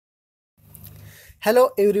Hello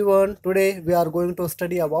everyone, today we are going to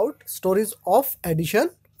study about stories of addition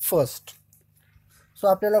first. So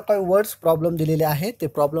आपल्याला काही words problem दिलेले आहेत ते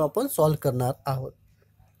problem आपण सॉल्व करणार आहोत.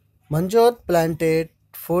 Manjot planted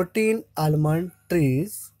 14 almond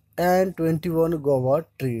trees and 21 guava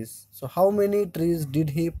trees. So how many trees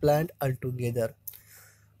did he plant altogether?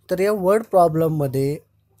 तर या वर्ड प्रॉब्लेममध्ये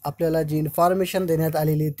आपल्याला जी इन्फॉर्मेशन देण्यात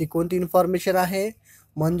आलेली ती कोणती इन्फॉर्मेशन आहे?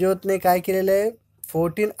 मंजोतने काय केलेलं आहे?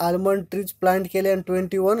 14 आल्मंड ट्रीज प्लांट केले आणि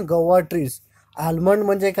 21 गव्हा ट्रीज. आल्मंड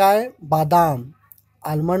म्हणजे काय? बादाम.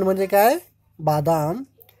 आल्मंड म्हणजे काय? बादाम.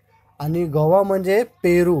 आणि गव्हा म्हणजे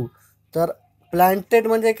पेरू. तर प्लांटेड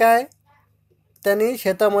म्हणजे काय? त्यांनी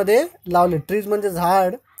शेतामध्ये लावले. ट्रीज म्हणजे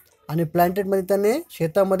झाड आणि प्लांटेड म्हणजे त्याने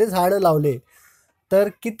शेतामध्ये झाडं लावले. तर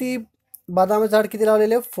किती बदाम झाड किती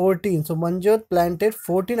लावलेले? 14. So Manjot planted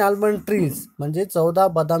 14 almond trees म्हणजे 14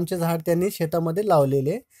 बदामचे झाड त्यांनी शेतामध्ये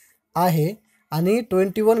लावलेले आहे. आणि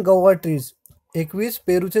 21 गव्हा ट्रीज 21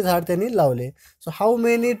 पेरूचे झाड त्यांनी लावले. So how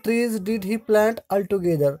many trees did he plant all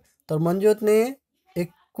together? तर मंजोतने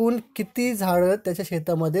एकूण किती झाडं त्याच्या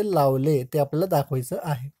शेतामध्ये लावले ते आपल्याला दाखवायचं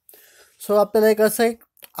आहे. सो आपल्याला एक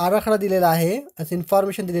आराखडा दिलेला आहे, असं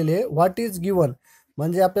इन्फॉर्मेशन दिलेली आहे. व्हॉट इज गिवन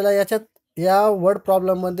म्हणजे आपल्याला या वर्ड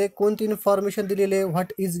प्रॉब्लेममध्ये कोणती इन्फॉर्मेशन दिलेली आहे?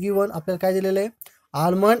 व्हॉट इज गिवन आपल्याला काय दिलेलं आहे?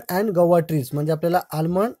 आल्मंड अँड गव्हा ट्रीज म्हणजे आपल्याला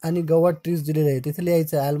आल्मंड आणि गव्हा ट्रीज दिलेले आहे. तिथे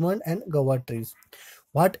लिहायचं आहे आल्मंड अँड गव्हा ट्रीज.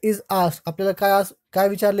 व्हॉट इज आस्क आपल्याला काय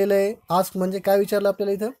विचारलेलं आहे? आस्क म्हणजे काय विचारलं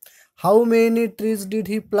आपल्याला इथं? How many trees did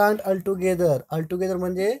he plant all together? All together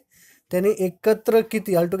म्हणजे त्यांनी एकत्र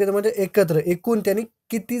किती? ऑल टुगेदर म्हणजे एकत्र, एकूण त्यांनी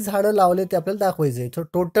किती झाडं लावले ते आपल्याला दाखवायचं आहे. सो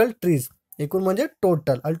टोटल ट्रीज, एकूण म्हणजे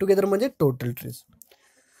टोटल, ऑल टुगेदर म्हणजे टोटल ट्रीज.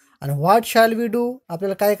 आणि व्हॉट शॅल वी डू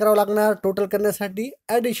आपल्याला काय करावं लागणार टोटल करण्यासाठी?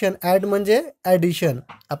 ॲडिशन. ॲड म्हणजे ॲडिशन,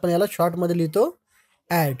 आपण याला शॉर्टमध्ये लिहितो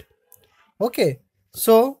ॲड. ओके,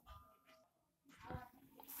 सो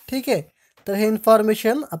ठीक आहे. तर हे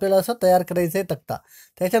इन्फॉर्मेशन आपल्याला असं तयार करायचं आहे तक्ता.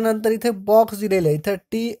 त्याच्यानंतर इथे बॉक्स दिलेलं आहे. इथं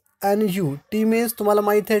टी आणि यू. टी मीन्स तुम्हाला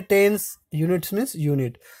माहीत आहे टेन्स, युनिट्स मीन्स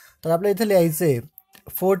युनिट. तर आपल्याला इथं लिहायचं आहे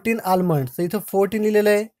 14 आल्मंड्स. तर इथं 14 लिहिलेलं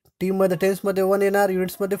आहे. टीमध्ये टेन्समध्ये 1 येणार,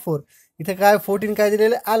 युनिट्समध्ये 4. इथे काय 14 काय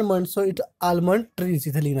दिलेलं आहे? आल्मंड. सो इथं आल्मंड ट्रीज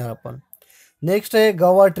इथे लिहिणार आपण. नेक्स्ट आहे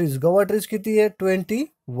गव्हा ट्रीज. गव्हा ट्रीज किती आहे?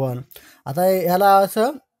 21. आता ह्याला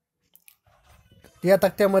असं या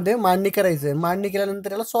तक्त्यामध्ये मांडणी करायचं आहे. मांडणी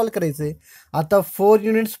केल्यानंतर याला सॉल्व करायचं आहे. आता 4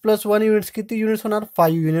 युनिट्स प्लस 1 युनिट्स किती युनिट्स होणार?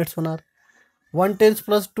 5 युनिट्स होणार. 1 tense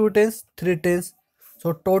plus 2 tense 3 tense.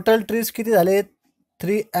 So total trees किती झाले?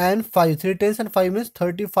 3 and 5. 3 tense and 5 means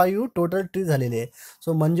 35 total trees झालेले आहे.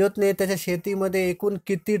 सो मंजोतने त्याच्या शेतीमध्ये एकूण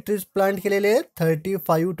किती ट्रीज प्लांट केलेले आहेत?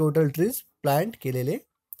 35 टोटल ट्रीज प्लांट केलेले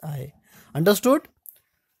आहे. Understood?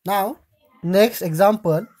 Now next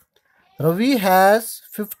example. Ravi has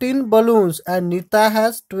 15 balloons and Nita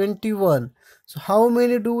has 21. So how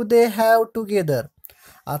many do they have together?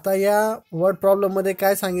 आता या वर्ड प्रॉब्लेममध्ये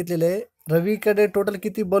काय सांगितलेलं आहे? रवीकडे टोटल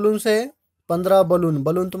किती बलून्स आहे? 15 बलून.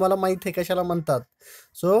 बलून तुम्हाला माहीत आहे कशाला म्हणतात.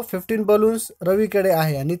 सो 15 बलून्स रवीकडे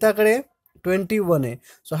आहे आणि नीताकडे 21 आहे.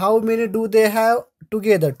 So how many do they have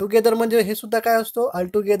together? Together म्हणजे हे सुद्धा काय असतो? All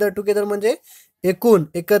together. टुगेदर म्हणजे एकूण,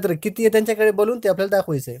 एकत्र किती आहे त्यांच्याकडे बलून ते आपल्याला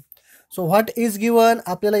दाखवायचं आहे. सो व्हॉट इज गिवन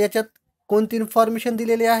आपल्याला याच्यात कोणती इन्फॉर्मेशन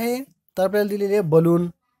दिलेली आहे? तर आपल्याला दिलेली आहे बलून.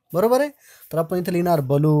 बरोबर आहे. तर आपण इथे लिहिणार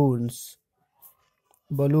balloons.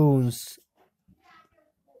 Balloons.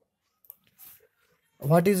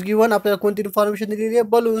 What is given आपल्याला कोणती इन्फॉर्मेशन दिलेली आहे?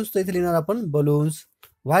 बलून्स. तर इथे लिहिणार आपण बलून्स.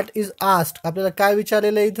 व्हॉट इज आस्क्ड आपल्याला काय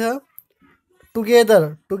विचारलेलं आहे इथं? टुगेदर.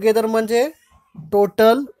 टुगेदर म्हणजे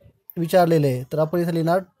टोटल विचारलेले आहे. तर आपण इथे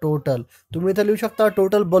लिहिणार टोटल. तुम्ही इथं लिहू शकता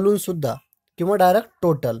टोटल बलून्स सुद्धा किंवा direct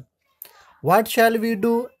total. What shall we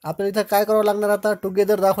do आपल्याला इथं काय करावं लागणार आता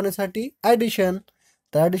टुगेदर दाखवण्यासाठी? ॲडिशन.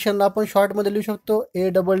 तर ॲडिशनला आपण शॉर्टमध्ये लिहू शकतो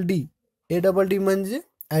ADD. ADD म्हणजे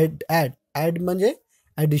ॲड म्हणजे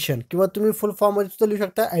ॲडिशन, किंवा तुम्ही फुल फॉर्ममध्ये सुद्धा लिहू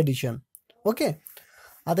शकता ॲडिशन. ओके.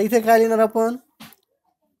 आता इथे काय लिहिणार आपण?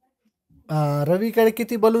 रवीकडे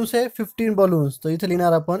किती बलून्स आहे? 15 बलून्स. तर इथे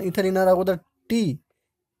लिहिणार आपण, इथे लिहिणार अगोदर टी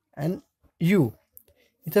अँड यू.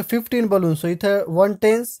 इथं 15 बलून्स. सो इथं 1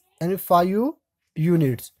 टेन्स आणि 5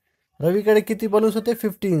 युनिट्स. रवीकडे किती बलून्स होते?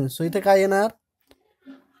 15. सो इथे काय येणार?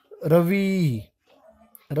 रवी.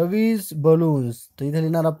 रवीज बलून्स. तर इथे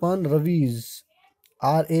लिहिणार आपण Ravi's.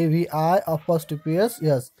 RAVI apostrophe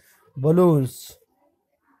S balloons.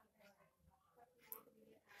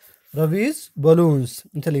 Ravi's balloons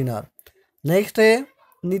इथे लिहिणार. नेक्स्ट आहे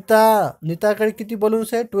नीता. नीताकडे किती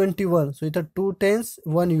बलून्स आहे? 21. सो इथं 2 टेन्स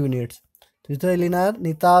 1 युनिट्स. तर इथे लिहिणार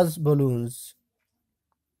नीताज बलून्स.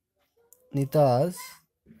 नीताज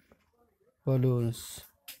बलून्स.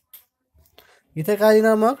 इथे काय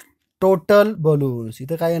येणार मग? Total balloons.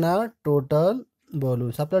 इथे काय येणार? Total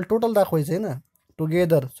balloons. आपल्याला टोटल दाखवायचं आहे ना.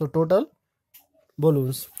 टुगेदर. So total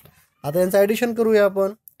balloons. आता यांचं ॲडिशन करूया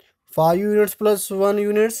आपण. 5 units plus 1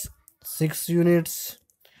 units 6 units.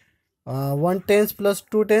 1 tens plus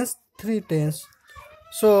 2 tens 3 tens.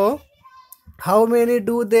 So how many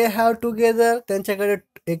do they have together. त्यांच्याकडे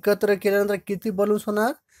एकत्र केल्यानंतर किती बलून्स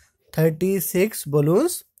होणार? 36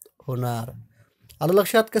 बलून्स होणार. आलं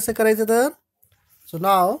लक्षात कसं करायचं तर. So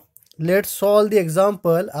now let solve the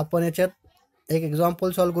example. आपण याच्यात एक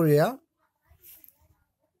एक्झाम्पल सॉल्व करूया.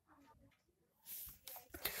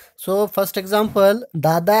 सो फर्स्ट एक्झाम्पल,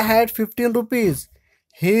 दादा had 15 rupees.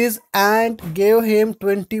 His aunt gave him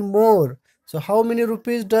 20 more. So how many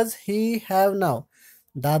rupees does he have now?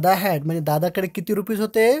 दादा हॅड म्हणजे दादाकडे किती रुपीज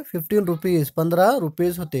होते? 15 रुपीज, 15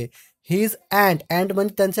 रुपीज होते. हिज अँट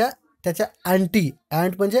म्हणजे त्याच्या आंटी.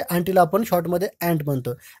 अँट म्हणजे आंटीला आपण शॉर्टमध्ये अँट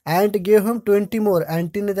म्हणतो. अँट गेव हिम 20 मोर.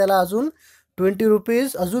 अँटीने त्याला अजून 20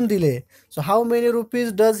 रुपीज अजून दिले. So how many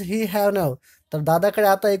rupees does he have now. तर दादाकडे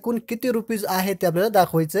आता एकूण किती रुपीज आहे ते आपल्याला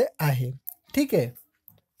दाखवायचे आहे. ठीक आहे.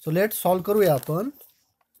 सो लेट सॉल्व करूया आपण.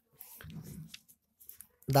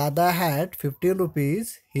 Dada had 15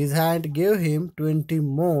 rupees. His aunt gave him 20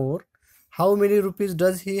 more. How many rupees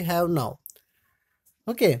does he have now?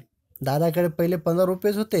 Okay. दादाकडे पहिले 15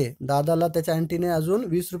 रुपये होते. दादाला त्याच्या आंटीने अजून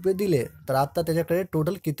 20 रुपये दिले. तर आता त्याच्याकडे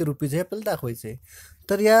टोटल किती रुपीज हे आपल्याला दाखवायचे.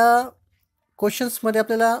 तर या क्वेश्चन्समध्ये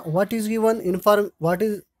आपल्याला व्हॉट इज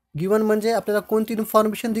गिवन म्हणजे आपल्याला कोणती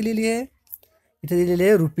इन्फॉर्मेशन दिलेली आहे? इथे दिलेली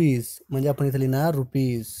आहे रुपीज. म्हणजे आपण इथे लिहिणार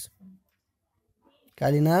रुपीज.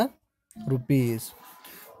 काय लिहिणार? रुपीज.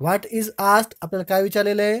 व्हॉट इज आस्क्ड आपल्याला काय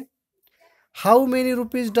विचारलेलं आहे? How many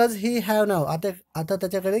rupees does he have now. आता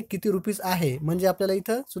त्याच्याकडे किती रुपीज आहे म्हणजे आपल्याला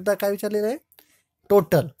इथं सुद्धा काय विचारलेलं आहे?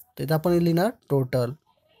 टोटल. तर इथं आपण लिहिणार टोटल.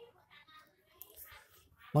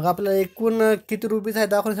 मग आपल्याला एकूण किती रुपीज आहे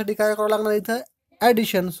दाखवण्यासाठी काय करावं लागणार इथं?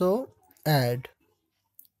 Addition. So add.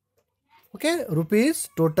 Okay. Rupees,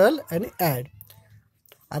 total आणि ॲड.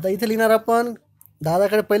 आता इथे लिहिणार आपण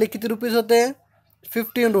दादाकडे पहिले किती रुपीज होते?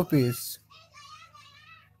 15 रुपीज.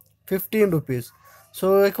 15 रुपीज. सो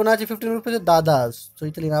कोणाचे 15 रुपीज? दादाज. सो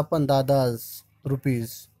इथे लिहिणार आपण दादाज रुपीज.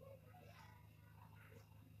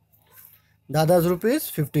 दादाज रुपीज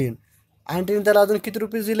 15. अँटीने त्याला अजून किती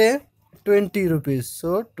रुपीज दिले? 20 rupees.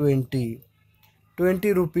 So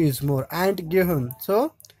 20 rupees more. Ant gave हिम. सो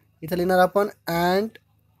इथे लिहिणार आपण अँट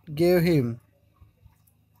गेव हिम.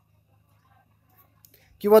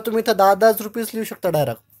 किंवा तुम्ही इथं दादाज रुपीज लिहू शकता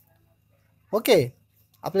डायरेक्ट. ओके.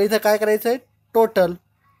 आपल्याला इथं काय करायचं आहे? टोटल.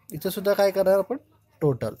 इथं सुद्धा काय करणार आपण?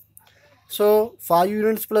 Total. So 5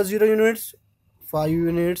 units plus 0 units 5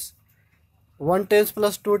 units. 1 tens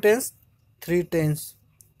plus 2 tens 3 tens.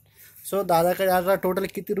 So दादाकडे आता टोटल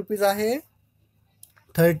किती रुपीज आहे?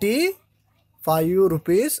 35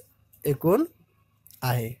 रुपीज एकूण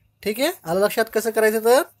आहे. ठीक आहे. आलं लक्षात कसं करायचं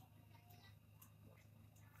तर.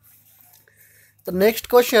 The next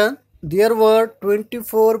question, there were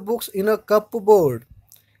 24 books in a cupboard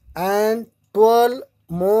and 12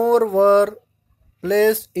 more were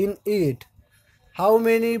placed in it. How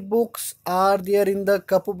many books are there in the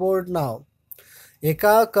cupboard now?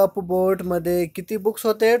 एका कपबोर्डमध्ये किती बुक्स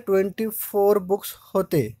होते? 24 बुक्स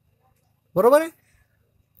होते. बरोबर आहे.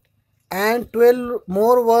 अँड 12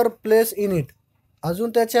 मोर वर प्लेस इन इट. अजून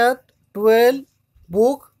त्याच्यात 12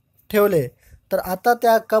 बुक ठेवले. तर आता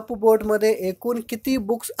त्या कपबोर्डमध्ये एकूण किती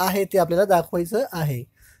बुक्स आहे ते आपल्याला दाखवायचं आहे.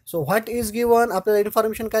 So what is given. आपल्याला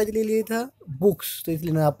इन्फॉर्मेशन काय दिलेली आहे इथं? बुक्स. तर इथं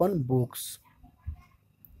लिहिणार आपण books.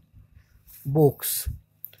 Books.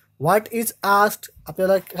 What is asked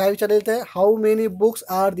आपल्याला काय विचारलेलं आहे? How many books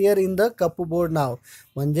R there in the cupboard नाव.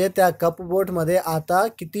 म्हणजे त्या कपबोर्डमध्ये आता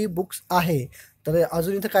किती बुक्स आहे. तर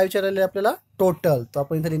अजून इथं काय विचारलेलं आहे आपल्याला? टोटल. तर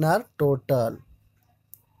आपण इथं लिहिणार टोटल.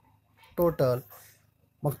 टोटल.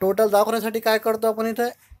 मग टोटल दाखवण्यासाठी काय करतो आपण इथं?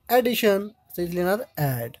 ॲडिशन. तर इथे लिहिणार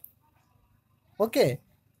add. Okay.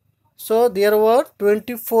 So there were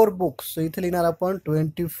 24 books. So इथे लिहिणार आपण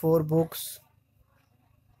 24 बुक्स.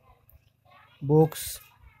 बुक्स.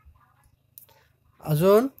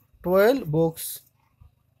 अजून 12 बुक्स.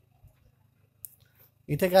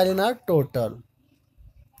 इथे काय लिहिणार? टोटल.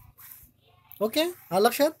 ओके. हा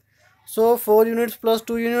लक्षात. So 4 units plus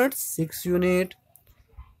 2 units 6 unit.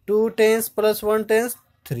 2 tens plus 1 tens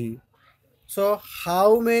 3. So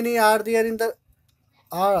how many are there in the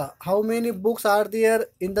how many books are there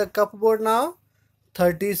in the cupboard now?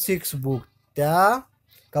 36 book. त्या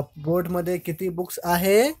कपबोर्डमध्ये किती बुक्स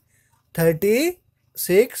आहे?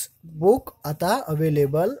 36 book आता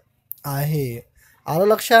अवेलेबल आहे. आलं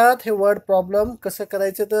लक्षात हे वर्ड प्रॉब्लेम कसं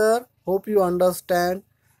करायचं तर. Hope you understand.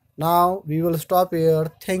 Now we will stop here.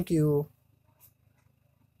 Thank you.